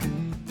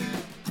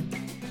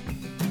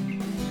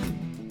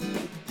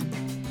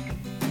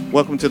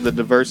Welcome to the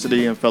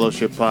Diversity and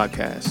Fellowship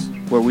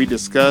Podcast, where we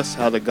discuss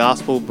how the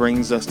gospel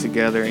brings us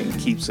together and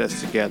keeps us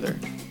together.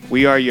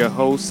 We are your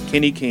hosts,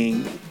 Kenny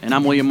King. And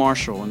I'm William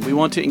Marshall, and we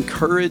want to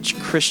encourage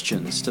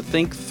Christians to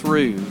think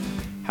through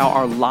how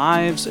our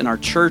lives and our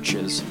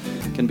churches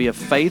can be a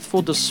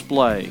faithful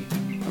display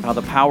of how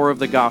the power of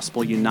the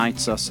gospel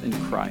unites us in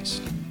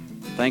Christ.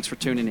 Thanks for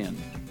tuning in.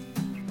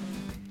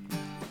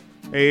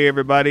 Hey,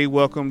 everybody.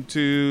 Welcome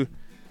to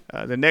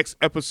the next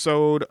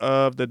episode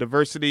of the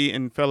Diversity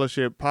and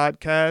Fellowship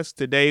Podcast.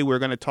 Today, we're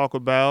going to talk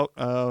about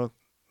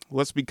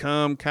what's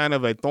become kind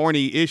of a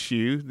thorny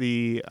issue,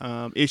 the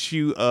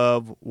issue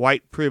of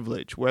white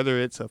privilege, whether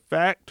it's a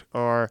fact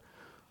or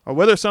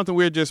whether it's something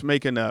we're just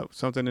making up,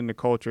 something in the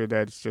culture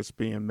that's just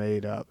being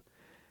made up.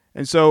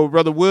 And so,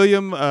 Brother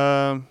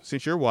William,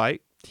 since you're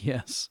white,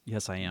 Yes,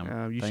 I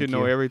am. you Thank should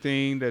know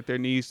everything that there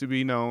needs to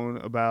be known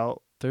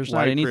about. There's white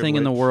not anything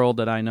in the privilege. world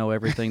that I know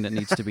everything that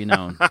needs to be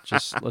known.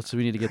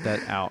 We need to get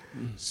that out.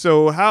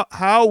 So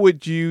how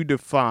would you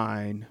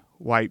define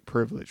white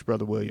privilege,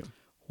 Brother William?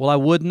 Well, I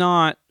would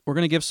not. We're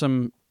going to give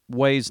some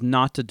ways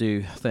not to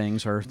do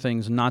things or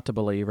things not to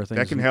believe or things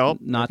That can help.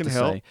 not That can to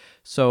help. say.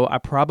 So I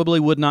probably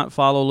would not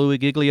follow Louis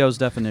Giglio's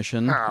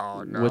definition,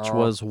 Oh, no. which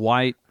was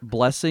white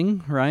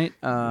blessing, right?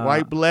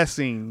 White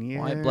blessing. Yeah.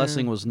 White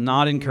blessing was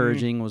not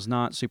encouraging, was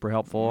not super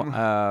helpful.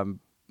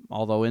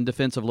 Although in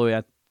defense of Louis,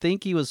 I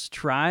think he was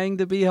trying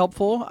to be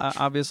helpful.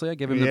 Obviously, I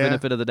give him the Yeah.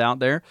 benefit of the doubt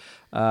there.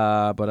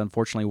 But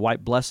unfortunately,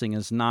 white blessing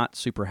is not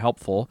super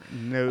helpful.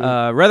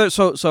 No.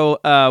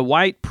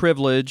 White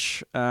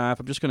privilege. If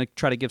I'm just going to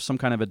try to give some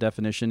kind of a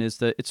definition,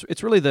 it's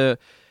a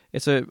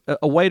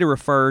way to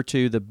refer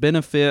to the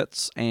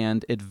benefits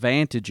and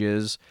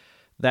advantages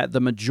that the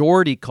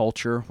majority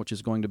culture, which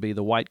is going to be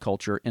the white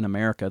culture in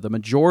America, the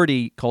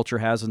majority culture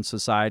has in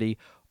society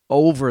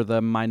over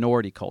the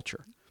minority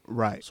culture.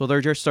 Right. So there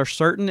are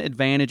certain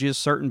advantages,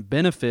 certain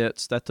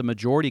benefits that the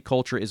majority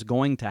culture is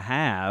going to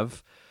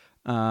have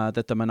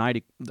that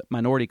the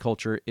minority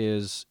culture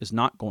is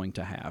not going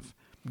to have.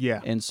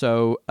 Yeah. And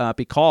so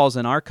because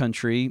in our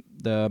country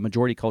the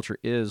majority culture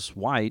is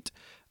white,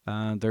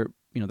 that's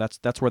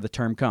where the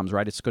term comes,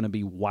 right? It's going to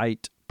be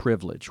white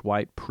privilege,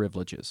 white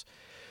privileges.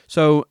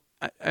 So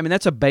I mean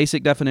that's a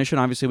basic definition.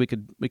 Obviously we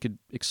could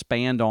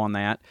expand on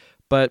that.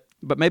 But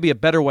maybe a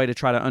better way to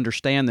try to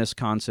understand this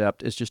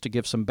concept is just to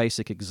give some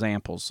basic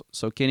examples.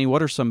 So, Kenny,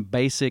 what are some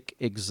basic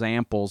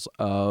examples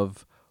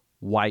of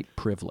white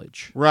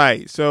privilege?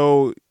 Right.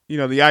 So,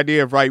 the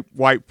idea of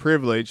white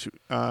privilege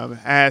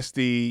has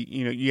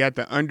you have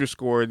to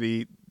underscore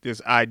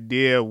this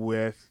idea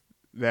with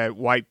that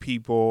white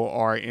people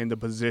are in the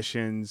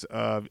positions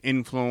of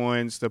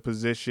influence, the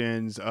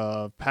positions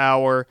of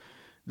power,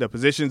 the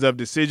positions of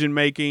decision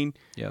making.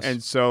 Yes.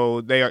 And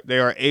so they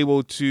are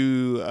able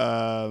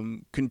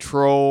to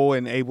control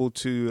and able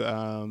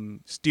to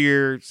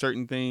steer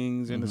certain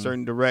things in a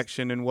certain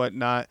direction and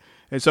whatnot.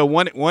 And so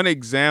one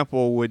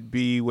example would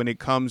be when it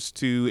comes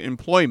to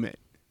employment.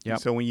 Yep.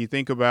 So when you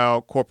think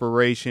about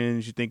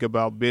corporations, you think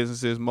about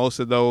businesses, most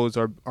of those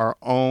are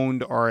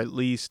owned or at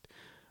least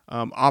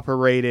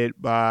operated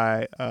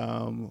by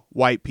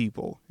white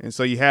people. And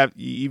so you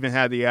even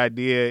have the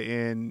idea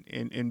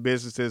in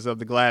businesses of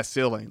the glass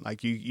ceiling,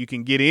 like you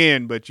can get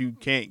in, but you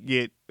can't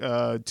get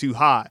too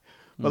high.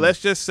 But let's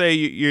just say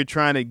you're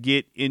trying to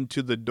get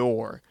into the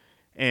door,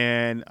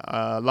 and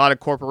a lot of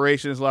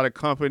corporations, a lot of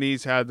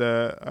companies have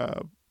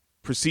the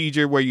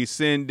procedure where you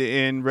send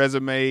in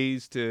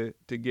resumes to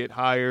get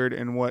hired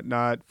and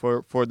whatnot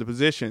for the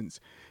positions.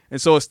 And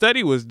so a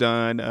study was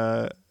done,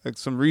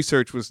 some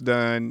research was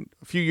done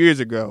a few years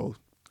ago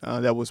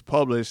that was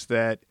published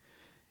that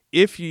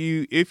if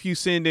you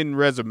send in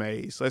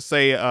resumes, let's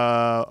say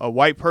a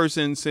white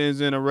person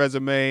sends in a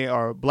resume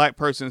or a black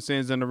person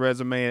sends in a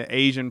resume, an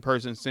Asian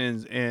person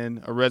sends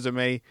in a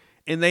resume,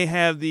 and they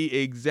have the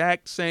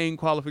exact same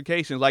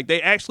qualifications, like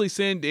they actually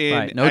send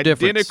in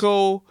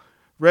identical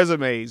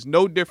resumes,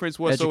 no difference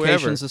whatsoever.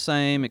 Education's the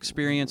same,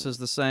 experience is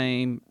the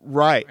same.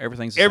 Right.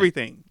 Everything's the same.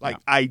 Everything,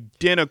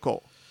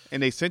 identical.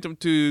 And they sent them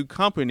to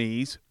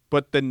companies,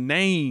 but the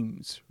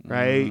names,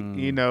 right?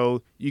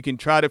 You can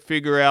try to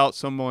figure out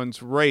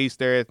someone's race,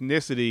 their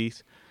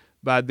ethnicities,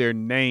 by their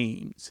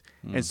names.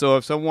 And so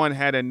if someone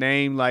had a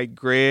name like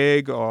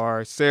Greg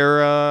or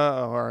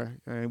Sarah, or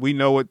we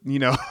know what,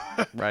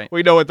 Right.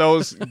 we know what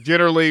those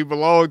generally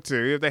belong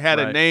to. If they had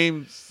a Right.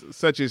 name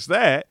such as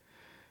that,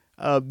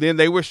 then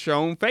they were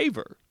shown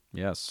favor.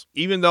 Yes.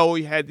 Even though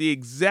he had the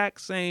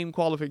exact same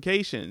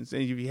qualifications.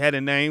 And if you had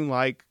a name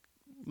like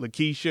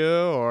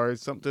Lakeisha or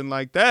something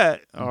like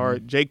that, or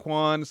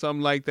Jaquan,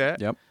 something like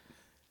that, Yep.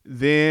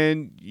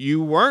 then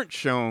you weren't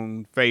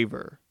shown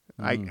favor.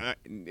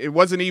 It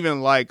wasn't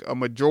even like a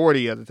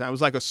majority of the time. It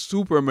was like a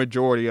super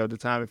majority of the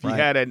time. If you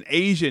had an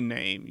Asian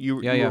name, you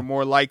were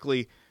more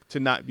likely to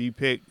not be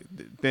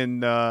picked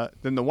than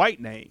the white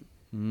name.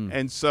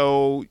 And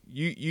so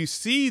you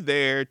see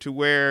there to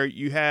where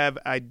you have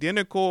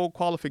identical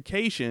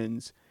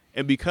qualifications,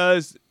 and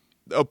because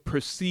of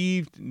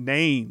perceived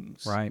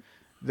names, Right.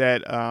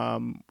 that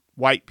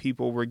white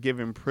people were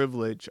given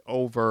privilege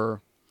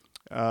over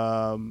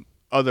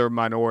other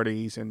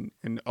minorities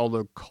and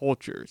other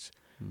cultures.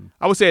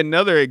 I would say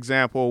another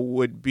example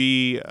would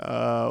be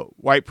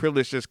white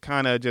privilege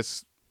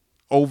just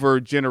over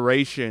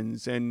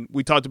generations. And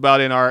we talked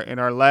about in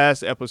our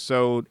last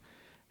episode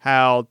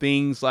how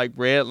things like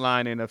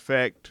redlining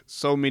affect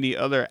so many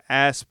other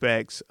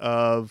aspects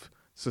of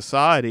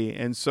society.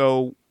 And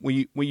so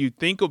when you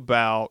think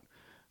about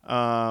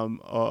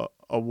a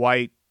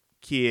white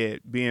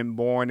kid being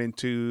born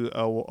into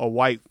a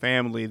white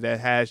family that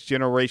has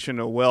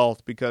generational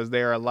wealth because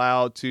they're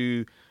allowed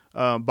to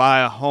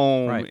buy a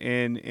home Right.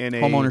 in a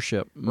Home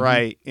ownership.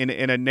 right in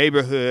a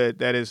neighborhood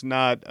that is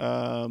not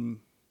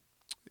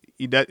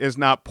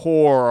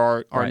poor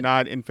or Right.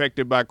 not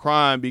infected by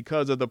crime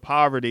because of the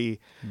poverty,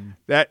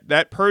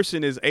 that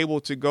person is able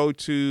to go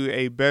to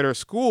a better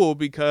school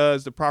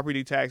because the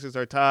property taxes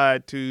are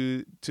tied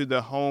to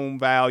the home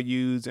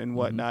values and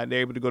whatnot.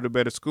 They're able to go to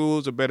better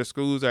schools, or better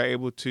schools are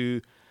able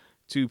to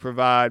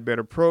provide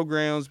better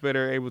programs,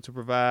 able to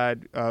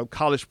provide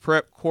college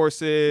prep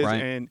courses,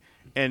 Right.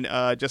 and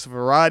just a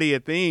variety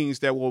of things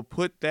that will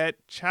put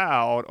that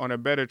child on a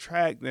better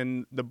track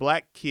than the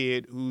black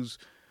kid who's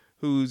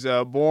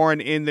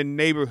born in the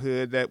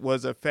neighborhood that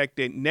was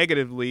affected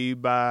negatively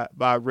by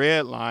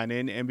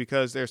redlining, and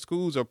because their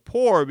schools are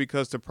poor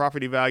because the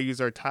property values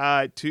are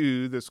tied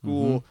to the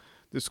school,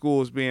 the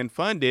school is being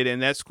funded,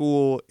 and that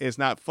school is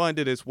not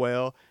funded as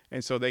well,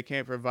 and so they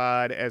can't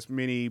provide as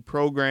many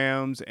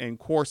programs and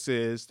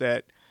courses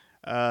that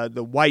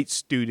the white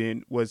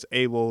student was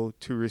able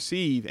to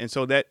receive, and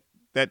so that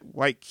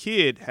white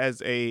kid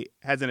has an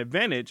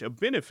advantage, a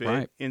benefit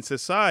Right. in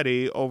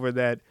society over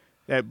that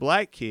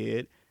black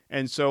kid.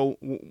 And so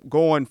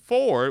going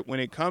forward, when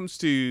it comes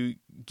to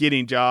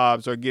getting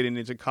jobs or getting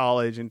into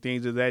college and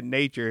things of that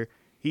nature,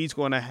 he's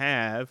going to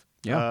have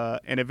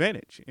an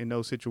advantage in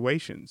those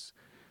situations.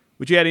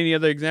 Would you add any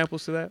other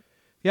examples to that?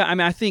 Yeah, I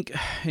mean, I think,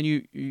 and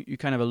you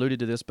kind of alluded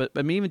to this, but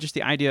I mean, even just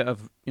the idea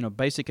of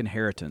basic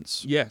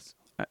inheritance. Yes.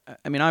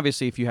 I mean,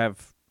 obviously,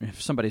 if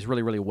somebody's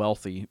really, really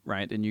wealthy,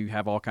 right, and you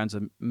have all kinds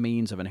of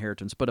means of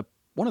inheritance, but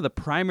one of the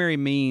primary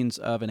means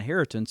of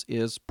inheritance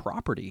is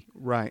property.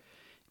 Right.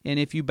 And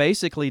if you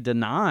basically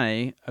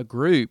deny a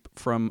group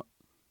from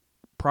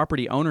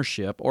property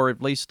ownership, or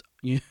at least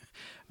you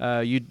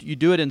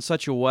do it in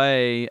such a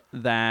way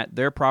that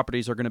their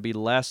properties are going to be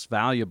less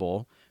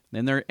valuable,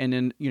 and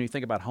then you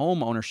think about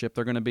home ownership,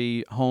 they're going to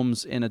be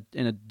homes in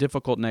a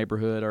difficult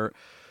neighborhood,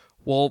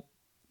 or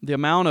the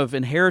amount of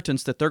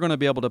inheritance that they're going to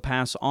be able to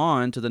pass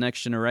on to the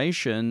next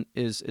generation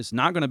is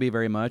not going to be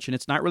very much, and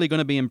it's not really going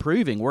to be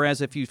improving.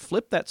 Whereas if you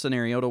flip that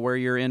scenario to where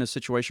you're in a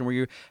situation where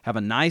you have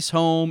a nice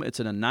home, it's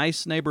in a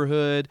nice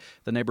neighborhood,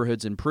 the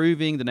neighborhood's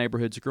improving, the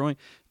neighborhood's growing,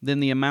 then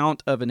the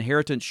amount of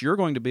inheritance you're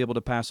going to be able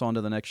to pass on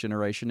to the next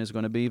generation is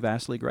going to be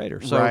vastly greater.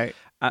 So, right.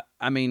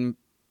 I mean,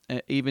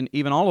 even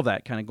all of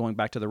that, kind of going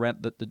back to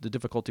the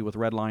difficulty with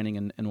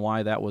redlining and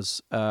why that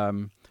was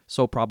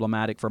so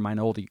problematic for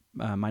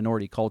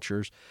minority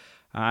cultures.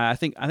 I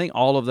think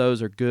all of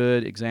those are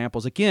good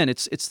examples. Again,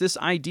 it's this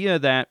idea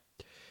that,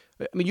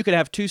 I mean, you could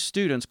have two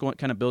students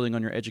kind of building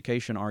on your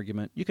education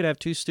argument. You could have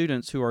two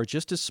students who are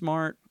just as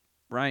smart,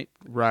 right?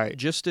 Right.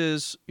 Just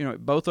as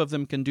both of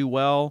them can do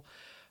well.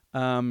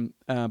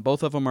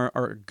 Both of them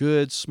are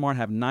good, smart,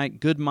 have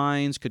good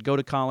minds, could go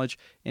to college,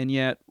 and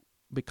yet,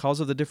 because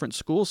of the different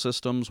school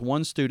systems,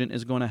 one student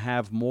is going to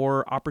have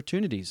more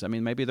opportunities. I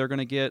mean, maybe they're going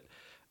to get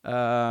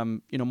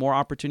more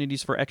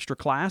opportunities for extra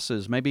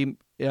classes, maybe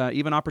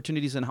even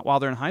opportunities while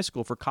they're in high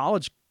school for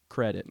college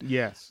credit.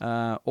 Yes.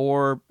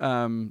 Or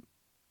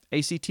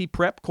ACT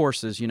prep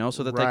courses,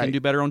 so that they can do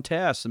better on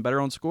tests and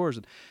better on scores.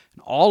 And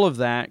all of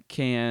that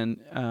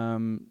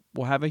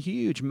will have a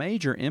huge,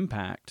 major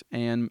impact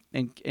and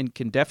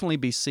can definitely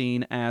be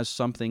seen as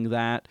something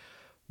that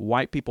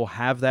white people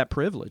have that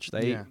privilege.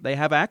 They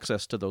have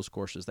access to those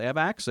courses. They have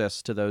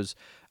access to those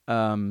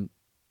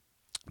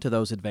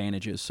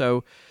advantages.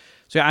 So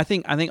yeah, I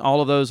think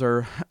all of those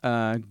are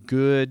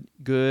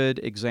good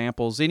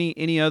examples.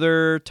 Any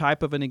other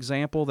type of an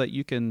example that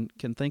you can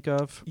think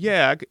of?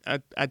 Yeah,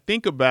 I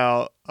think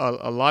about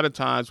a lot of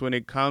times when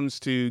it comes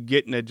to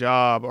getting a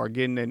job or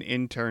getting an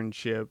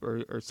internship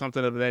or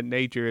something of that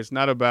nature, it's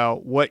not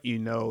about what you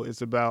know,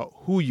 it's about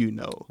who you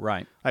know.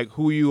 Right. Like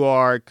who you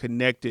are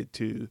connected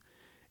to.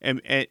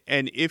 And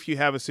if you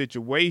have a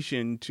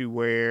situation to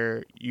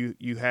where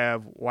you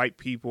have white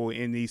people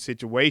in these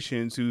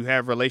situations who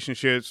have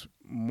relationships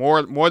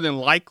more than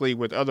likely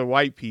with other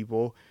white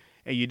people,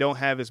 and you don't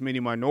have as many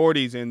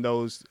minorities in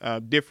those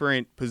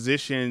different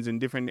positions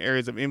and different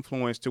areas of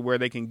influence to where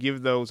they can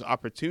give those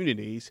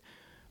opportunities,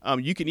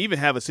 you can even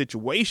have a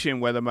situation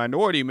where the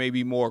minority may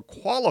be more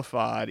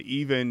qualified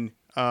even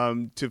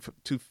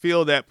to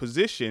fill that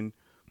position,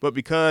 but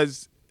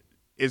because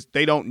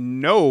they don't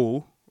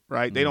know.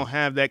 Right, they don't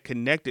have that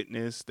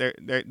connectedness.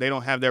 They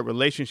don't have that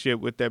relationship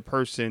with that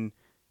person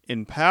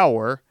in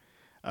power.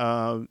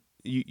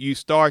 You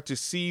start to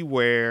see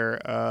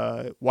where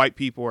white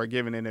people are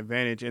given an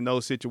advantage in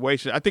those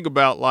situations. I think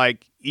about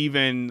like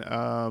even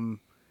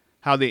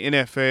how the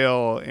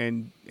NFL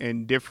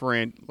and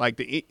different like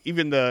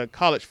even the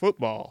college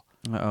football.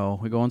 Uh-oh,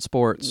 we go on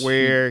sports.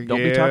 Where Don't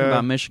be talking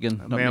about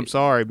Michigan. Man, I'm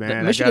sorry,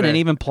 man. Michigan ain't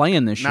even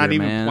playing this year, not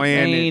even man.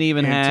 playing they ain't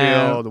even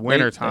until the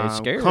winter time. They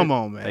scared. Come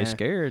on, man. They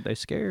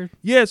scared.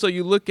 Yeah, so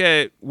you look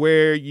at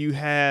where you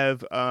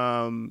have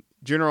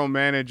general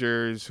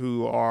managers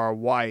who are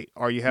white,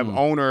 or you have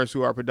owners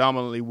who are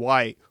predominantly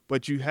white,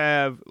 but you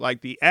have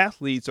like the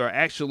athletes are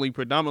actually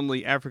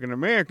predominantly African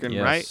American,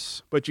 Yes.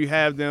 right? But you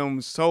have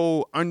them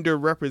so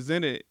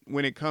underrepresented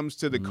when it comes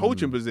to the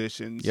coaching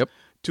positions. Yep.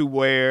 To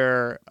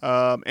where,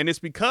 and it's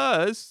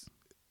because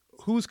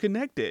who's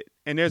connected,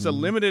 and there's a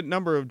limited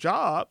number of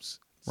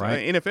jobs. So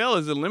Right. the NFL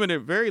is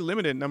very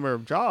limited number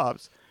of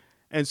jobs,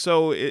 and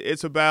so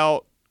it's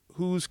about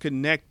who's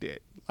connected.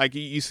 Like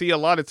you see a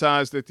lot of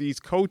times that these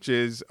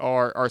coaches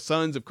are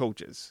sons of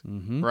coaches,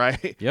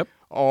 right? Yep.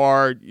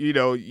 Or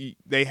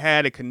they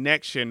had a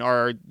connection,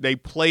 or they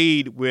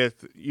played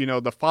with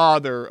the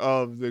father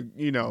of the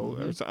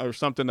or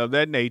something of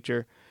that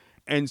nature.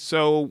 And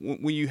so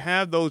when you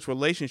have those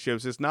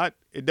relationships, it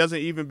doesn't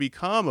even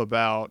become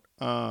about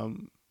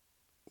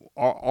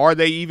are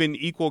they even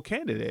equal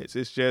candidates?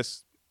 It's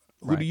just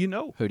who do you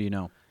know? Who do you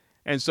know?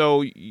 And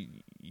so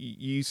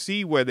you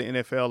see where the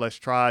NFL has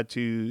tried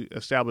to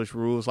establish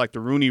rules like the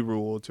Rooney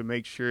Rule to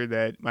make sure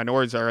that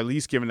minorities are at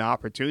least given the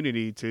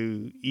opportunity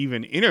to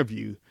even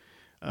interview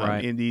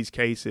in these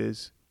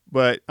cases.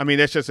 But I mean,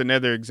 that's just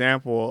another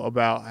example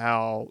about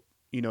how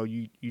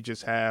you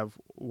just have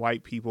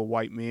white people,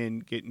 white men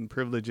getting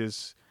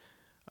privileges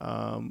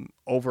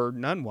over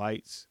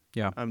non-whites,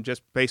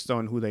 just based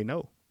on who they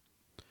know.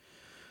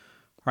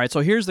 All right, so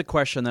here's the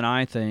question that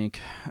I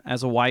think,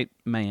 as a white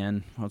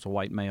man, as a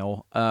white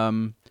male,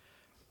 I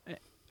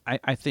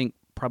think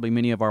probably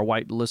many of our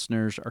white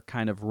listeners are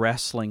kind of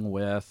wrestling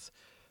with,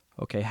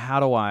 okay,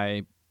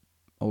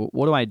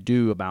 what do I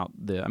do about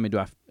this? I mean,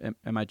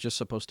 am I just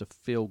supposed to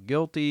feel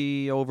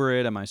guilty over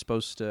it? Am I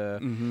supposed to?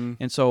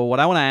 And so, what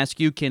I want to ask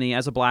you, Kenny,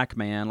 as a black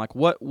man, like,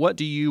 what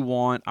do you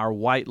want our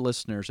white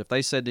listeners, if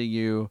they said to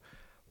you,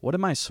 how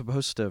am I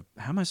supposed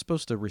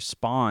to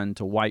respond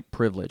to white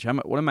privilege? How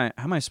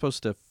am I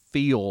supposed to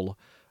feel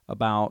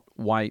about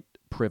white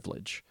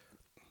privilege?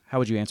 How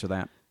would you answer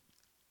that?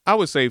 I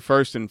would say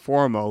first and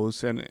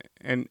foremost,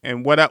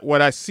 and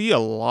what I see a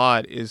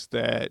lot is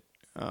that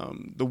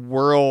the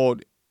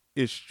world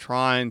is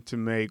trying to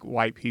make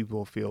white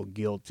people feel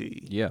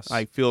guilty. Yes.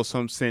 Like feel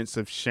some sense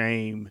of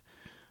shame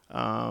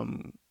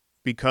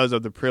because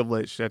of the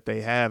privilege that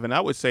they have. And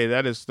I would say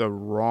that is the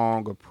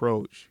wrong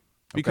approach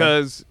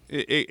because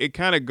it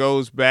kind of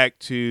goes back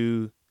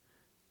to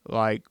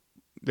like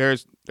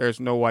there's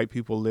no white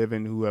people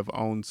living who have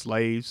owned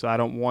slaves. So I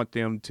don't want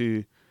them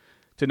to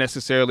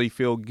necessarily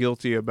feel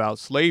guilty about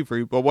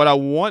slavery. But what I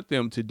want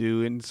them to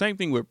do, and the same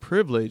thing with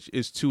privilege,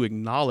 is to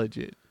acknowledge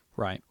it.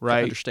 Right. To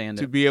understand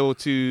to it. be able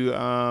to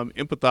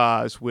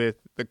empathize with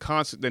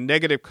the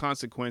negative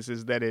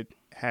consequences that it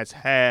has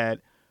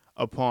had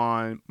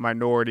upon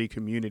minority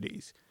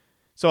communities.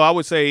 So I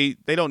would say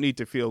they don't need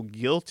to feel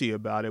guilty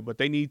about it, but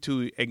they need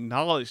to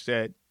acknowledge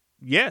that,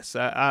 yes,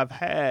 I've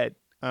had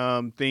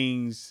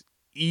things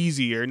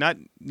easier, not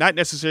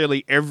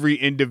necessarily every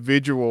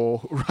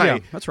individual,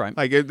 right? Yeah, that's right.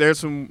 Like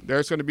there's going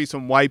to be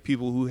some white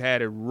people who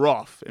had it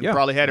rough and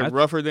probably had it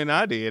rougher than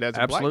I did as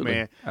a black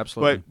man.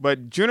 Absolutely.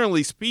 But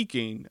generally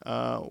speaking,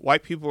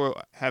 white people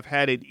have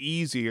had it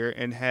easier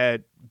and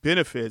had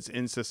benefits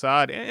in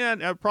society.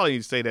 And I probably need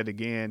to say that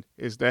again,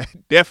 is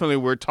that definitely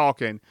we're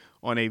talking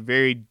on a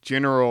very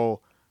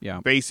general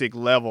basic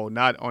level,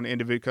 not on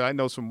individual. Because I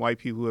know some white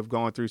people who have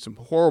gone through some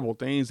horrible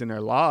things in their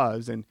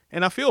lives, and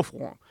I feel for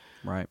them.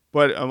 Right.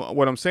 But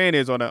what I'm saying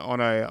is on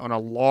a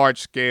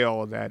large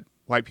scale that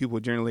white people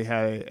generally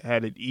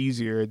had it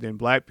easier than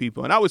black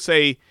people. And I would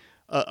say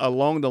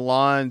along the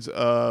lines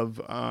of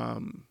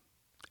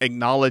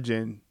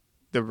acknowledging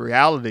the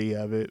reality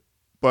of it,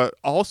 but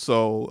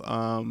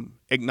also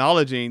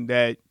acknowledging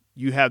that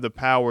you have the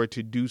power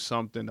to do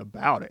something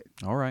about it.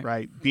 All right.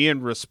 Right.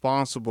 Being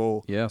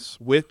responsible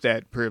with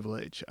that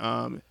privilege.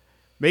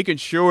 Making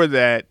sure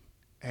that,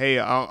 hey,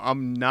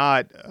 I'm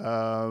not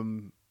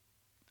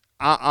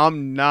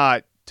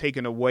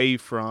taken away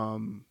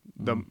from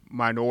the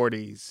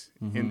minorities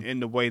in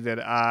the way that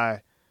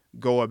I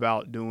go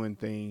about doing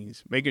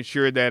things. Making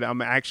sure that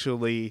I'm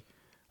actually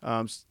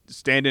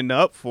standing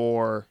up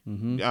for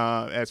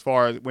as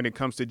far as when it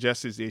comes to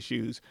justice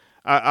issues.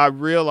 I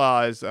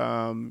realize,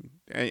 and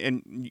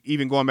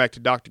even going back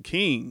to Dr.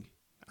 King,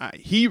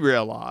 he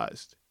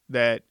realized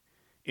that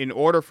in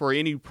order for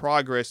any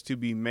progress to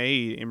be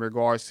made in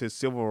regards to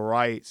civil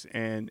rights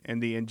and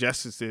the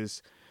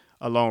injustices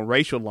along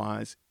racial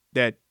lines,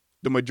 that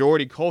the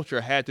majority culture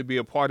had to be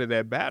a part of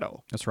that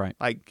battle. That's right.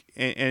 Like,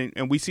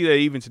 and we see that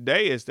even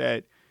today is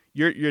that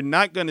you're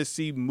not going to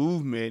see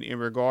movement in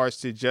regards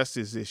to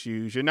justice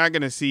issues. You're not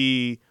going to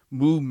see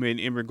movement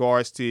in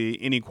regards to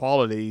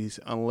inequalities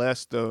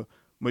unless the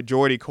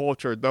majority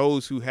culture,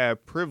 those who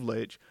have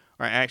privilege,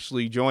 are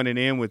actually joining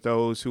in with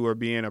those who are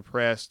being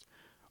oppressed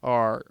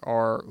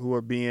or who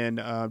are being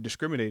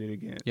discriminated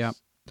against. Yeah.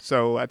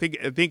 So I think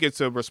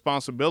it's a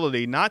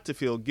responsibility not to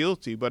feel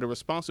guilty, but a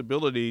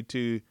responsibility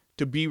to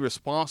be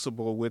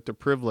responsible with the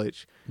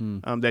privilege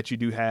that you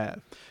do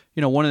have.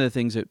 You know, one of the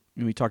things that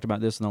we talked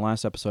about this in the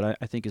last episode,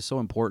 I think is so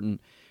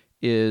important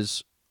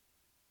is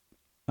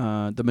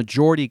the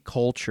majority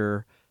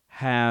culture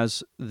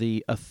has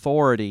the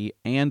authority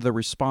and the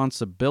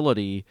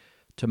responsibility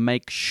to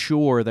make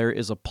sure there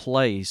is a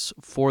place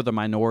for the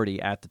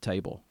minority at the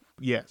table.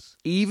 Yes.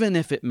 Even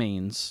if it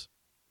means,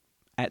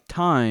 at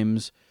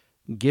times,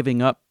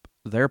 giving up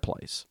their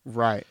place.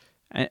 Right.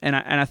 And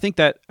I think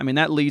that, I mean,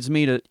 that leads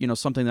me to,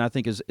 something that I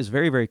think is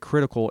very, very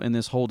critical in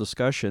this whole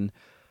discussion.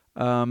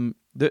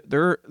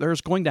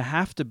 There's going to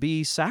have to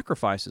be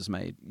sacrifices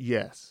made.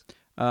 Yes.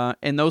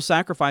 And those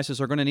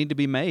sacrifices are going to need to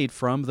be made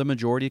from the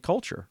majority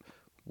culture,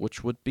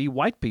 which would be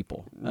white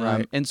people.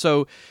 Right. And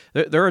so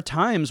there are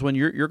times when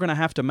you're going to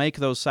have to make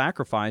those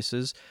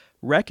sacrifices,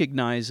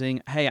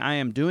 recognizing, hey, I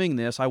am doing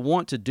this, I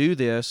want to do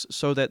this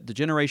so that the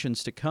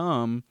generations to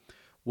come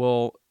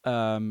will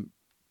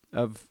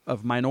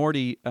of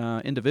minority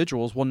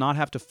individuals will not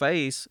have to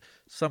face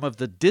some of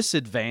the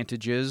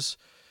disadvantages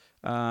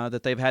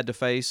that they've had to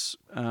face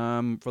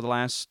for the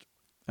last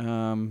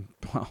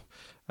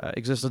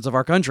existence of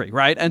our country,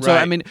 right? And so,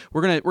 I mean,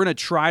 we're gonna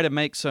try to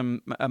make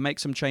some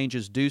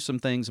changes, do some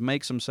things,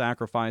 make some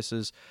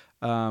sacrifices,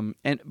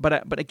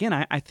 but again,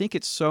 I think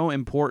it's so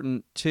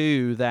important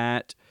too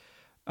that.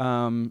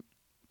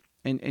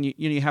 And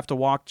you have to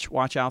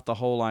watch out the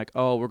whole like,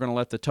 oh, we're going to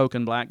let the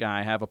token black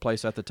guy have a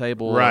place at the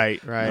table.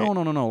 Right.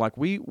 No. Like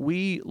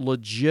we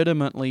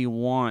legitimately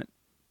want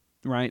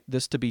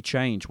this to be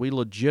changed. We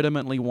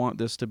legitimately want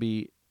this to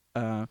be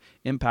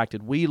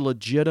impacted. We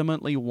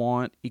legitimately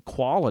want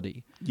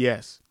equality.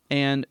 Yes.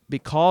 And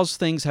because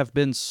things have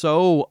been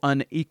so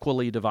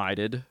unequally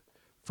divided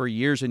for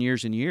years and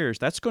years and years,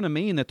 that's going to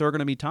mean that there are going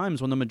to be times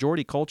when the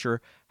majority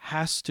culture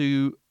has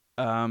to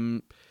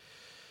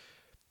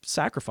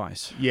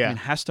sacrifice. Yeah. I mean,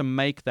 has to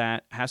make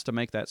that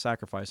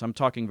sacrifice. I'm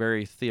talking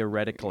very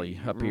theoretically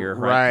up here,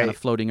 right? Kind of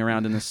floating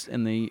around in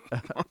the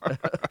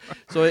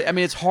So I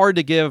mean, it's hard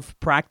to give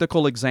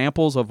practical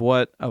examples of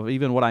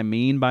even what I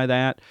mean by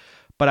that.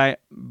 But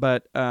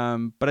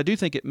I do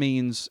think it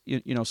means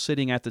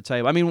sitting at the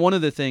table. I mean, one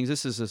of the things,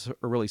 this is a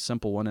really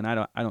simple one, and I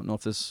don't know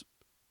if this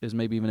is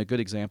maybe even a good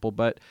example,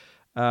 but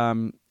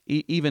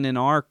even in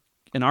our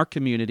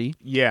community,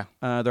 there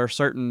are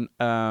certain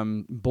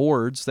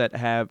boards that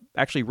have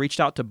actually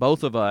reached out to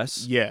both of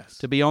us,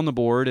 to be on the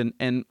board,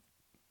 and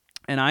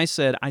I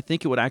said I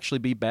think it would actually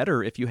be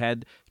better if you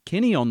had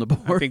Kenny on the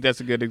board. I think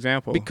that's a good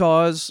example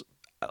because,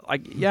 I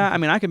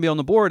mean, I can be on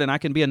the board and I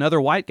can be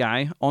another white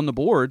guy on the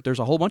board. There's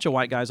a whole bunch of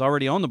white guys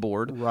already on the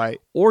board, right?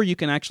 Or you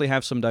can actually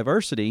have some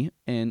diversity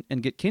and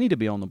get Kenny to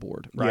be on the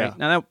board, right? Yeah.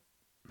 Now that.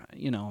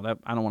 That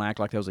I don't want to act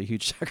like that was a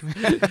huge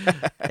sacrifice.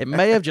 It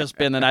may have just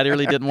been that I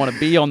really didn't want to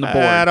be on the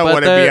board. I don't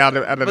want to be out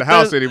of the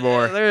house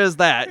anymore. There is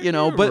that,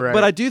 but right.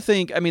 but I do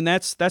think, I mean,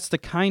 that's the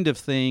kind of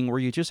thing where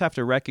you just have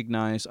to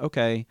recognize,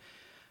 okay,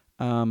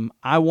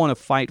 I want to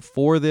fight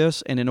for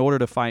this, and in order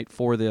to fight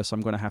for this,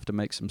 I'm going to have to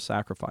make some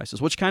sacrifices,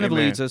 which kind of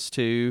leads us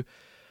to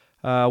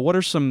what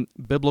are some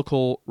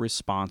biblical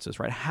responses,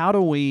 right? How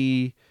do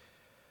we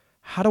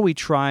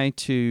try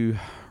to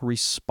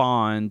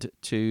respond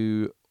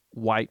to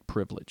white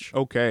privilege?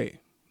 Okay,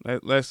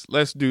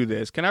 let's do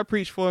this. Can I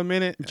preach for a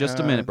minute? Just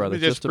a minute, brother.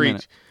 Just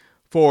preach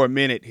for a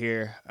minute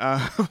here.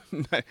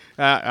 I'm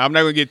not going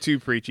to get too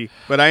preachy,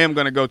 but I am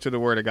going to go to the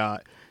Word of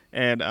God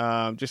and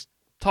just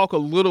talk a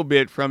little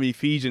bit from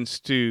Ephesians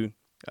 2,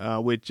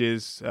 which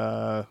is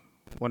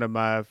one of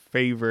my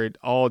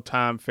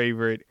all-time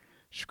favorite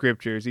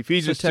scriptures.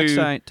 Ephesians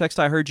 2. Text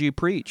I heard you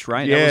preach,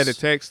 right? Yeah, the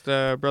text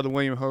Brother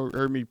William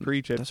heard me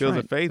preach at Fields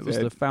of Faith. It was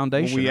the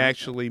foundation. When we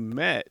actually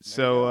met.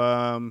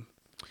 So,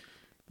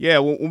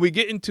 when we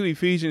get into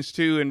Ephesians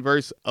 2 in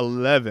verse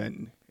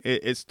 11,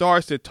 it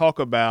starts to talk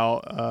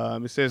about,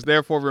 it says,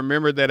 therefore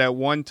remember that at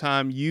one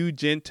time you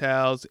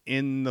Gentiles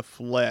in the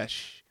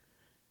flesh.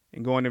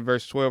 And going to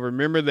verse 12,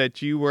 remember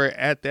that you were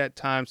at that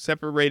time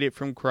separated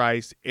from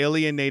Christ,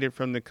 alienated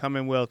from the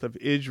commonwealth of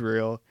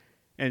Israel,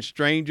 and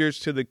strangers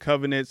to the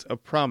covenants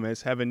of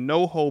promise, having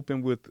no hope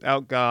and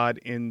without God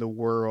in the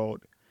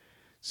world.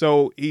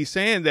 So he's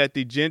saying that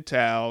the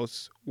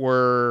Gentiles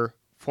were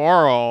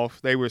far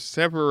off. They were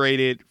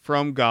separated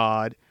from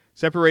God,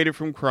 separated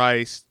from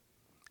Christ.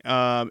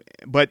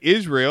 But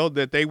Israel,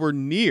 that they were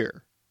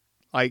near.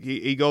 Like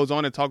he goes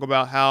on to talk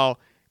about how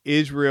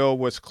Israel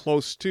was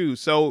close to.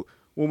 So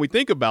when we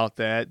think about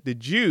that, the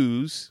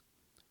Jews,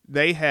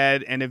 they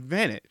had an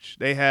advantage.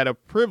 They had a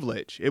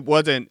privilege. It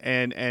wasn't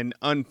an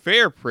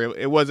unfair privilege.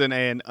 It wasn't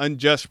an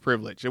unjust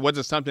privilege. It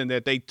wasn't something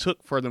that they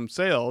took for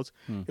themselves.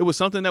 It was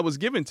something that was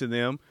given to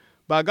them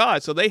by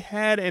God. So they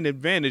had an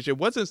advantage. It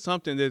wasn't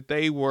something that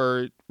they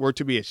were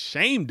to be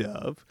ashamed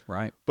of.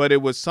 Right. But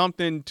it was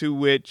something to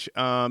which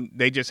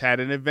they just had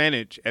an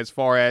advantage as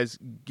far as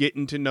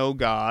getting to know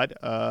God,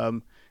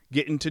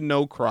 getting to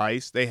know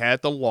Christ. They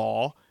had the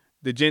law.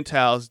 The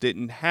Gentiles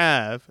didn't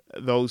have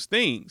those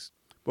things.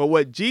 But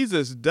what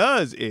Jesus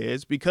does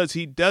is, because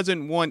he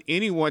doesn't want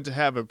anyone to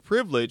have a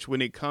privilege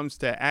when it comes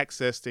to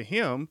access to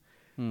him,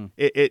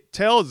 it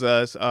tells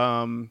us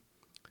starting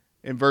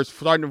in verse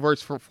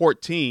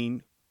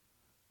 14,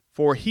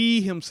 for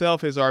he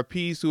himself is our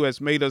peace, who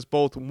has made us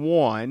both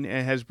one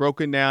and has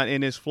broken down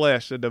in his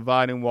flesh the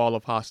dividing wall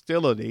of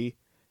hostility.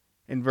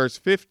 In verse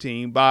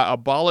 15, by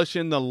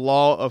abolishing the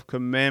law of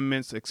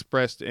commandments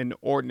expressed in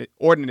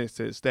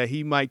ordinances, that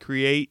he might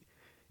create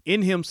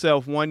in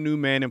himself one new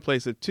man in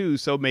place of two,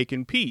 so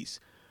making peace.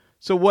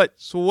 So what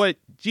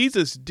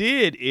Jesus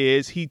did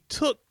is he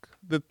took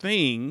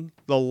the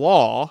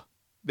law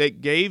that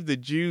gave the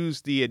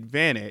Jews the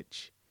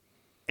advantage,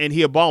 and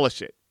he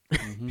abolished it.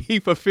 Mm-hmm. He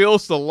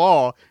fulfills the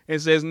law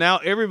and says, now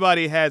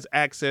everybody has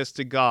access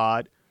to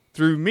God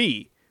through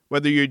me.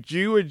 Whether you're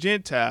Jew or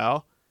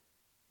Gentile,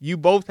 you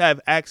both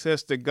have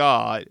access to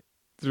God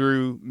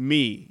through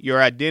me.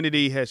 Your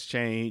identity has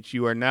changed.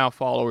 You are now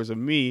followers of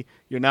me.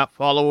 You're not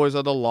followers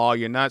of the law.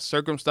 You're not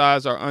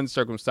circumcised or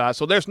uncircumcised.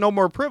 So there's no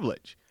more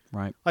privilege.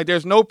 Right. Like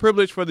there's no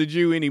privilege for the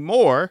Jew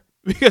anymore,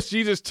 because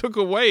Jesus took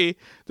away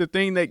the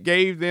thing that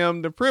gave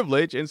them the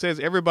privilege and says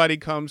everybody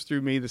comes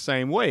through me the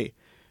same way.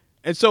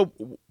 And so,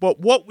 but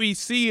what we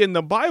see in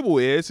the Bible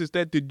is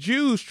that the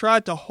Jews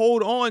tried to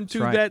hold on to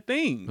that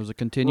thing. It was a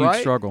continued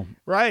struggle.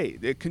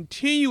 Right. A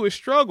continuous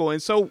struggle. And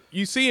so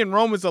you see in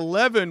Romans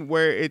 11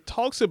 where it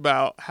talks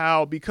about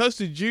how because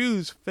the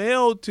Jews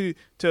failed to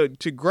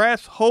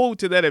grasp hold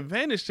to that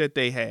advantage that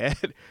they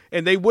had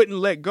and they wouldn't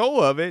let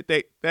go of it,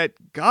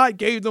 that God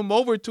gave them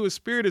over to a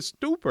spirit of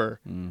stupor,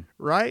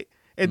 right?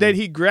 And that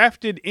he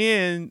grafted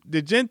in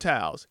the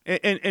Gentiles.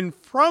 And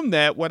from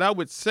that, what I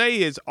would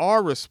say is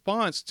our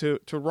response to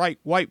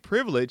white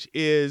privilege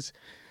is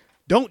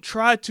don't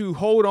try to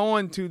hold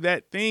on to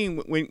that thing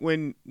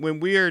when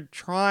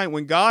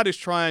God is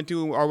trying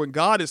to, or when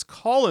God is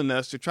calling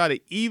us to try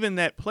to even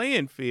that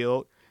playing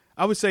field.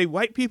 I would say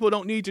white people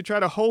don't need to try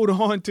to hold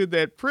on to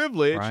that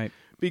privilege. Right.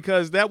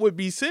 Because that would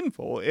be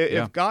sinful.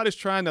 If God is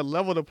trying to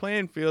level the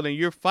playing field and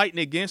you're fighting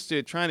against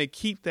it, trying to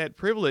keep that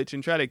privilege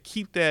and try to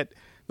keep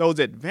those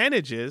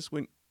advantages,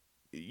 when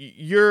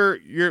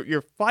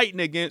you're fighting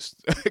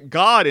against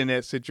God in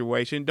that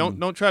situation,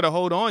 don't try to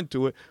hold on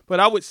to it. But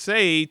I would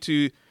say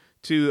to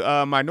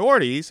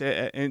minorities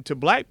and to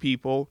black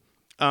people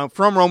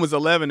from Romans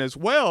 11 as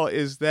well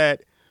is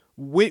that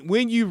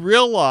when you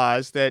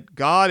realize that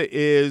God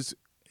is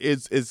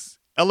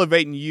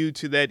elevating you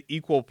to that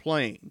equal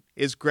plane,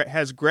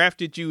 has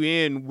grafted you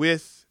in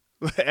with,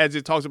 as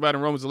it talks about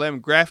in Romans 11,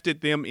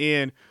 grafted them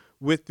in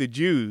with the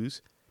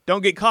Jews.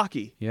 Don't get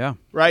cocky. Yeah.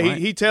 Right?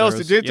 He tells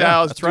the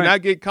Gentiles, do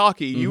not get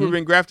cocky. You have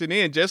been grafted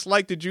in. Just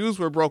like the Jews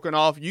were broken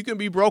off, you can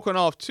be broken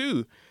off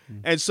too.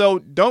 And so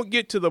don't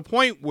get to the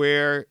point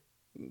where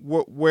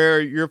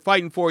you're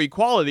fighting for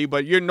equality,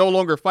 but you're no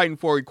longer fighting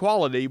for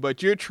equality,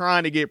 but you're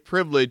trying to get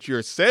privilege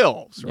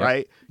yourselves,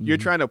 right? You're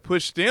trying to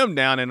push them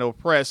down and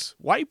oppress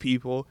white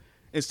people.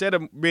 Instead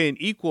of being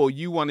equal,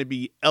 you want to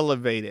be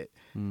elevated.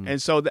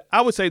 And so I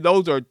would say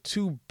those are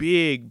two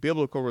big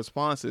biblical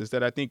responses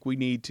that I think we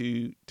need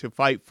to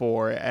fight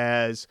for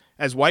as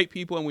white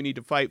people, and we need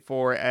to fight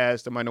for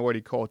as the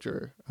minority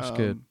culture,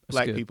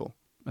 black people.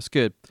 That's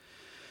good.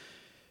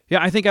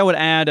 Yeah, I think I would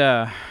add,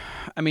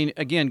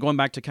 again, going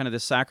back to kind of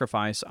this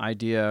sacrifice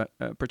idea,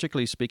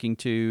 particularly speaking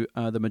to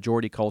the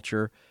majority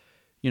culture,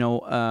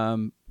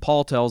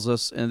 Paul tells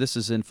us, and this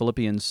is in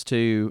Philippians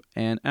 2,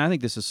 and I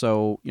think this is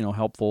so,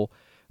 helpful,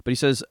 but he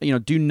says,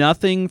 do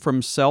nothing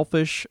from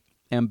selfish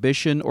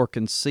ambition or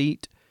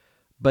conceit,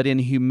 but in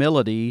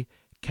humility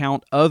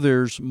count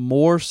others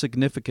more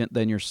significant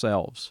than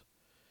yourselves.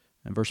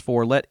 And verse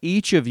 4, let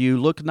each of you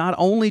look not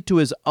only to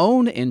his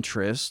own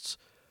interests,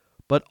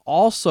 but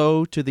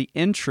also to the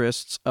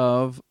interests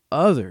of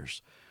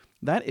others.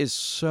 That is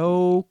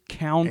so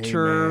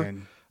counter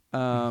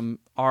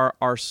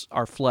our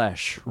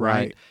flesh,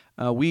 right?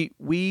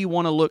 We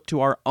want to look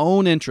to our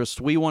own interests.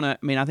 We want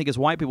to, I think as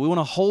white people, we want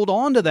to hold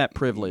on to that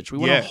privilege. We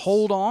want to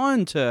hold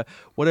on to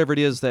whatever it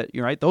is that,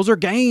 you're right, those are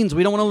gains.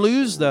 We don't want to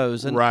lose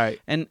those. And,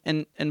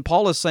 And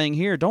Paul is saying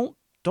here,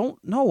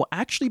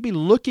 actually be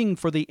looking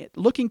to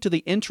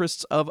the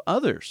interests of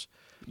others.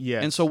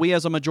 Yes. And so we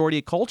as a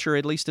majority culture,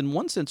 at least in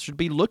one sense, should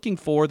be looking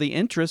for the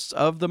interests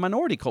of the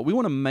minority culture. We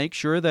want to make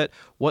sure that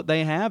what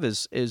they have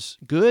is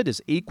good,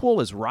 is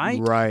equal, is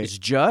right, is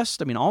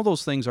just. All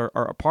those things are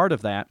a part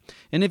of that.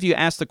 And if you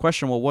ask the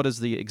question, well, what is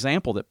the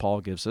example that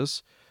Paul gives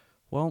us?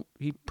 Well,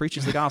 he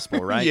preaches the gospel,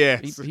 right?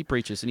 Yes. He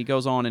preaches, and he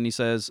goes on and he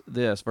says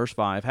this, verse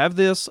 5, have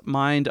this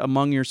mind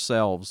among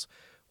yourselves,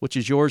 which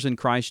is yours in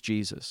Christ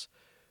Jesus,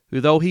 who,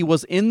 though he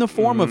was in the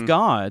form of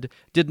God,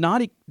 did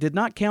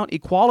not count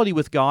equality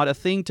with God a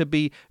thing to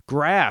be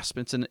grasped.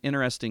 It's an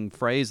interesting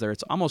phrase there.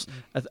 It's almost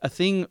a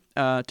thing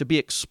to be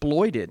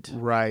exploited.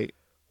 Right.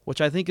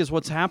 Which I think is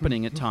what's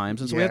happening at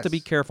times. And so we have to be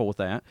careful with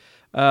that.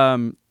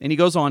 And he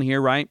goes on here,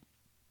 right?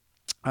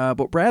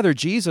 But rather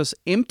Jesus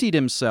emptied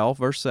himself,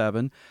 verse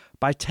 7,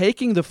 by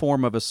taking the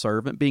form of a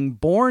servant, being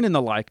born in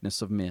the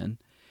likeness of men,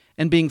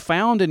 And being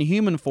found in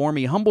human form,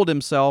 he humbled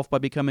himself by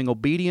becoming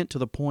obedient to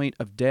the point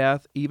of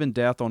death, even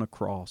death on a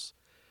cross.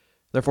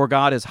 Therefore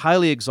God has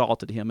highly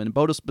exalted him and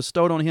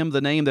bestowed on him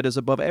the name that is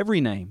above every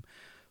name,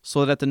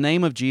 so that at the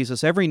name of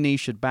Jesus every knee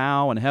should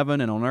bow in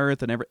heaven and on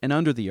earth and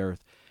under the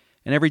earth,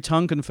 and every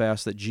tongue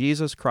confess that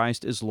Jesus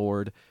Christ is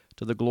Lord,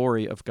 to the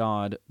glory of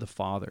God the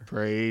Father.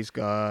 Praise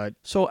God.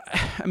 So,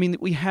 I mean,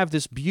 we have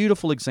this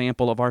beautiful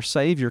example of our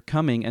Savior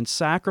coming and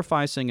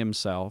sacrificing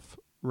himself,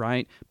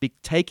 right?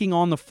 Taking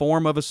on the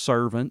form of a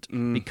servant,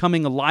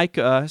 becoming like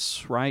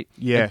us, right?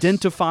 Yes.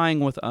 Identifying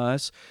with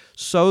us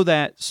so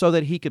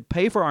that he could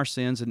pay for our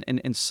sins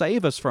and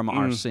save us from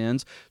our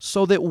sins,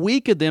 so that we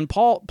could then,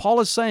 Paul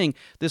is saying,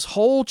 this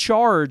whole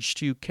charge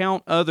to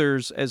count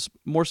others as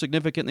more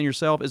significant than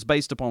yourself is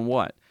based upon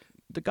what?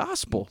 The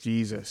gospel.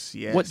 Jesus,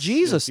 yes. What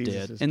Jesus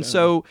did. And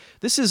so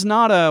this is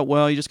not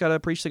you just got to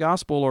preach the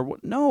gospel or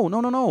what.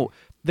 No.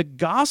 The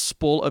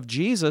gospel of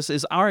Jesus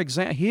is our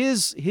example.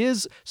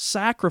 His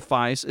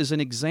sacrifice is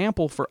an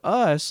example for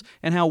us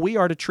and how we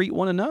are to treat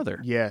one another.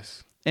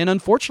 Yes. And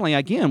unfortunately,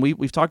 again,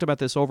 we've talked about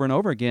this over and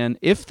over again.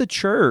 If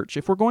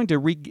we're going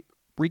to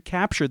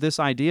recapture this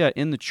idea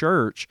in the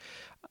church,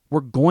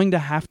 we're going to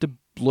have to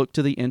look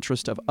to the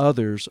interest of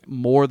others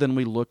more than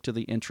we look to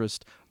the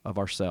interest of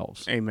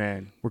ourselves.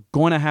 Amen. We're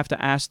going to have to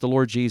ask the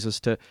Lord Jesus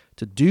to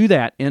do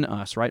that in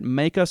us, right?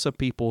 Make us a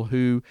people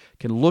who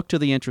can look to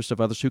the interest of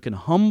others, who can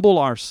humble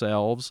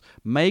ourselves,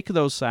 make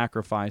those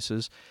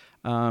sacrifices,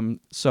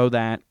 so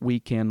that we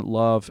can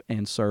love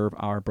and serve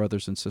our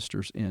brothers and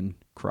sisters in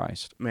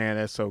Christ. Man,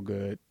 that's so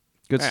good.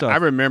 Good stuff. I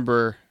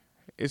remember.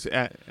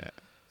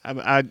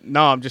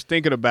 I'm just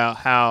thinking about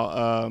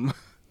how.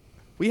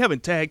 We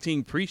haven't tag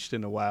team preached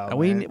in a while.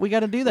 We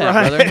got to do that,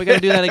 right? Brother. We got to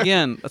do that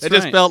again. That's it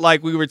right. just felt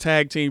like we were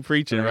tag team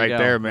preaching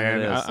there,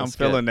 man. I'm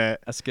feeling good.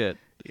 that. That's good.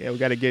 Yeah, we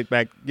got to get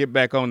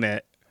back on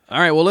that. All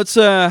right. Well, let's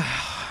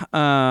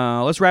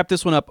wrap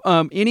this one up.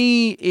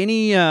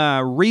 Any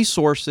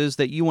resources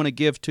that you want to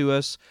give to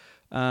us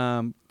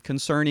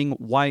concerning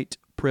white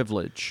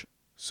privilege?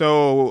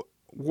 So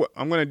we're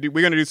gonna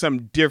do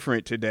something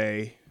different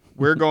today.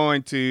 We're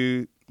going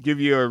to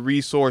give you a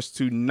resource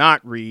to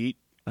not read.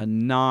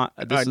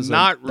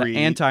 The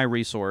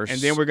anti-resource.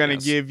 And then we're going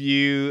to give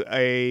you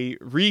a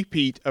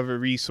repeat of a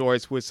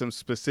resource with some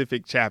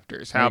specific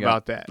chapters. How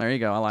about that? There you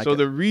go. I like it. So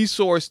the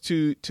resource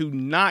to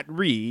not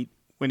read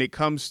when it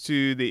comes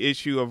to the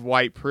issue of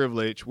white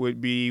privilege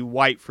would be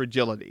White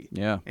Fragility.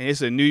 Yeah. And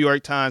it's a New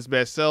York Times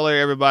bestseller.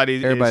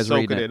 Everybody's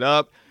soaking it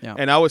up. Yeah.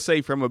 And I would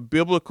say from a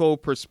biblical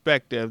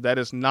perspective, that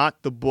is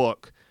not the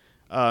book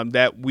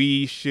that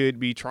we should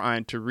be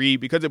trying to read,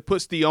 because it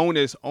puts the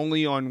onus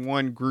only on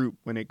one group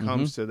when it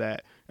comes to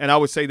that. And I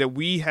would say that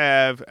we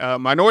have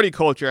minority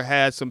culture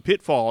has some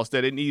pitfalls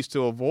that it needs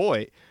to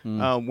avoid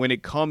when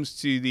it comes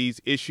to these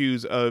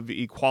issues of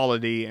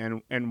equality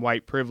and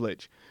white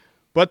privilege.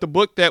 But the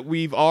book that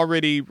we've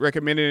already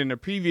recommended in a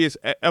previous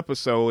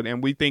episode,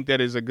 and we think that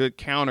is a good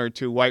counter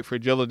to White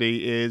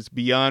Fragility, is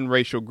Beyond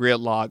Racial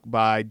Gridlock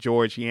by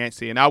George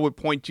Yancey. And I would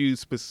point you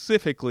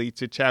specifically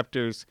to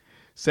chapters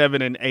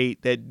 7 and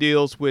 8 that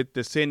deals with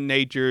the sin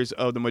natures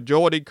of the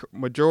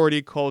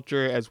majority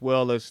culture as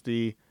well as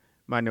the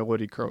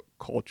minority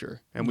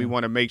culture. And we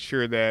want to make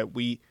sure that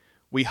we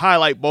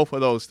highlight both of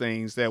those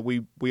things, that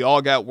we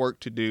all got work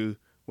to do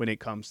when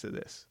it comes to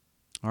this.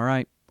 All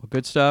right. Well,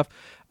 good stuff.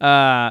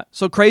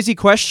 So crazy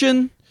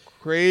question.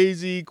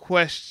 Crazy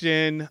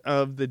question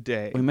of the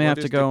day. We may have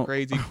to go.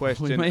 Crazy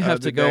question. We may have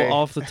to go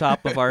off the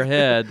top of our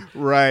head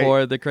right.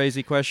 for the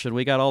crazy question.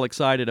 We got all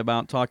excited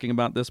about talking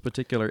about this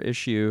particular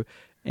issue,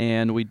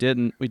 and we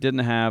didn't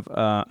have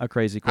a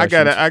crazy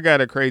question. I got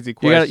a crazy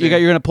question.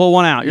 You're gonna pull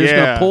one out. You're just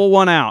gonna pull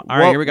one out. All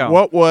right, here we go.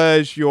 What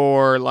was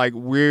your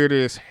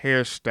weirdest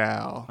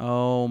hairstyle?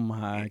 Oh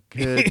my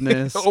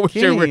goodness!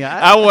 Kenny,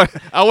 I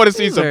want to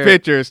see some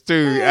pictures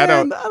too.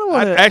 Man,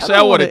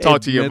 I want to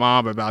talk to your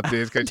mom about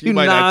this, because she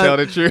might not tell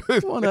the truth. I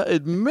want to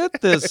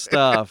admit this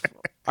stuff.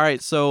 All right,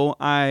 so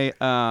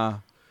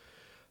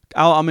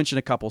I'll mention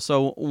a couple.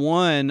 So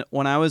one,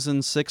 when I was in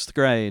 6th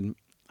grade,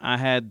 I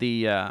had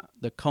the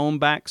comb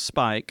back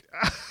spike,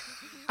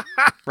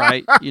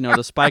 right?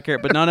 The spike hair.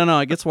 But no,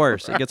 it gets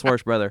worse. It gets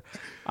worse, brother.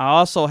 I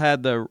also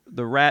had the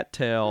rat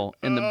tail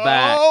in the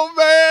back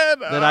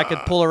that I could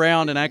pull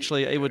around, and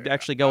it would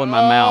actually go in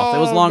my mouth. It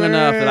was long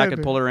enough that I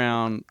could pull it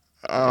around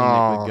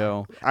and it would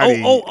go.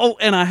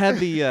 And I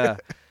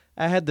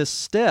had the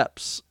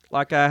steps.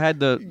 Like I had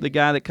the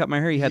guy that cut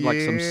my hair, he had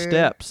some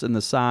steps in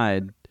the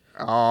side.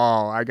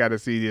 Oh, I got to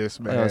see this,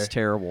 man. That was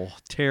terrible.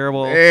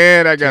 Terrible.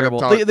 And I got to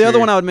talk The other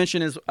one I would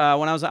mention is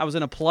when I was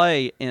in a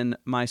play in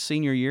my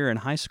senior year in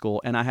high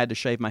school, and I had to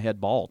shave my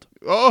head bald.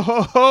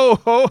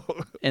 Oh.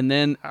 And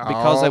then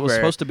because it was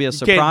supposed to be a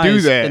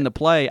surprise in the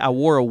play, I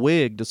wore a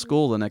wig to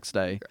school the next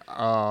day.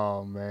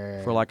 Oh,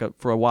 man.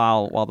 For a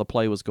while the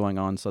play was going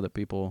on, so that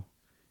people.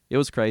 It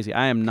was crazy.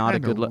 I am not a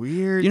good look.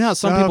 You know how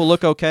some people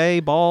look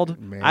okay bald?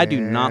 Man. I do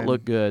not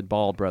look good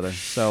bald, brother.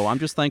 So I'm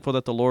just thankful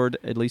that the Lord,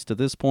 at least to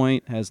this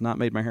point, has not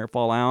made my hair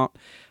fall out.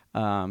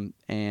 And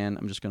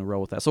I'm just going to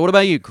roll with that. So what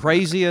about you?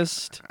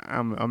 Craziest?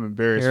 I'm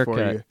embarrassed haircut.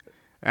 for you.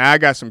 I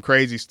got some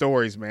crazy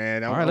stories,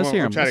 man. All right, let's hear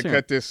them. I'm trying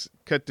to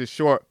cut this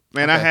short.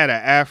 Man, I Okay. had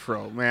an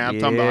afro, man. I'm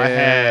talking about I Yeah,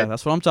 had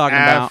that's what I'm talking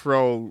about.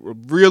 afro, a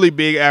really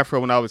big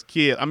afro when I was a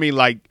kid. I mean,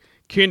 like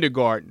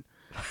kindergarten.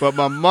 But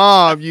my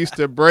mom used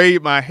to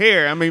braid my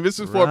hair. I mean, this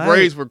is before Right.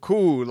 braids were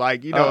cool.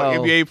 Like, you know,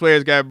 Uh-oh. NBA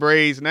players got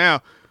braids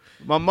now.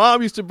 My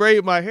mom used to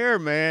braid my hair,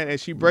 man, and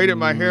she braided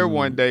my hair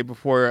one day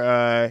before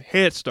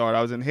Head Start.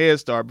 I was in Head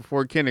Start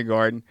before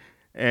kindergarten,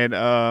 and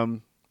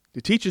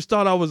the teachers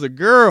thought I was a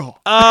girl.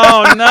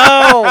 Oh,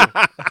 no.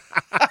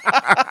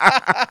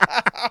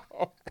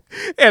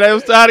 And I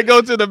was trying to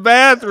go to the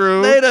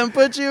bathroom. They done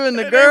put you in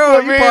the And they girl.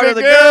 put You me part in of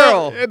the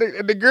girl. And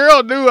the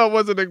girl knew I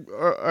wasn't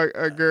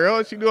a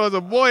girl. She knew I was a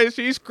boy, and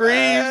she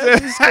screamed.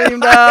 She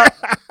screamed out.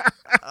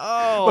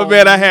 Oh, But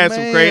man, I had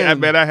some crazy. I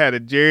bet I had a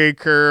Jerry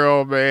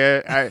curl,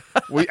 man. I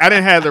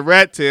didn't have the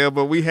rat tail,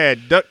 but we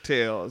had duck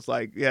tails.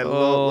 Like you had a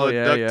little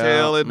yeah, duck yeah.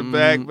 tail in the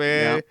back,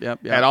 man.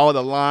 Yep. Had all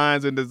the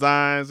lines and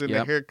designs and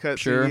Yep. the haircuts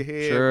Sure, in your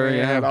head. sure, man.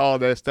 yeah. Had all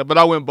that stuff. But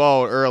I went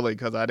bald early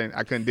because I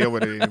couldn't deal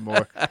with it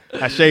anymore.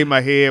 I shaved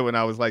my head when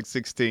I was like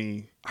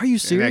 16. Are you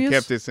serious? And I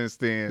kept it since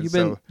then.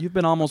 You've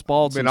been almost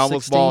bald been since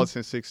almost 16? bald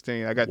since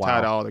 16. I got Wow.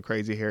 tired of all the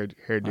crazy I hear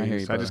hairdos, you,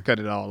 so I brother. just cut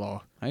it all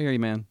off. I hear you,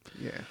 man.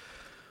 Yeah.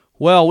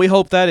 Well, we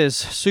hope that is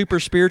super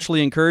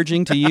spiritually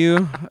encouraging to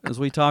you as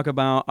we talk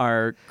about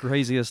our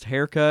craziest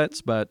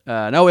haircuts. But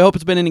no, we hope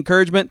it's been an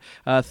encouragement.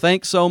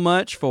 Thanks so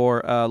much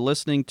for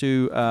listening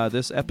to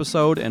this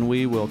episode, and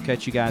we will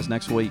catch you guys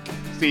next week.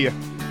 See ya.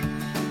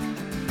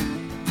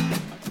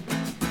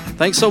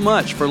 Thanks so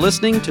much for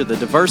listening to the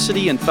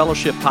Diversity and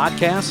Fellowship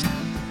podcast.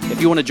 If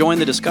you want to join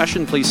the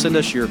discussion, please send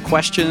us your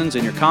questions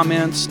and your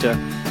comments to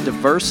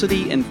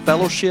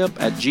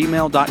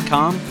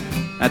diversityandfellowship@gmail.com.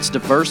 That's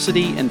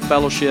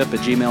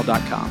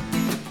diversityandfellowship@gmail.com.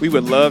 We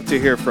would love to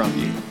hear from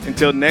you.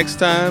 Until next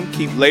time,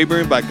 keep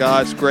laboring by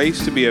God's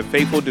grace to be a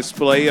faithful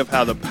display of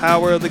how the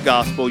power of the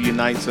gospel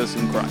unites us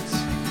in Christ.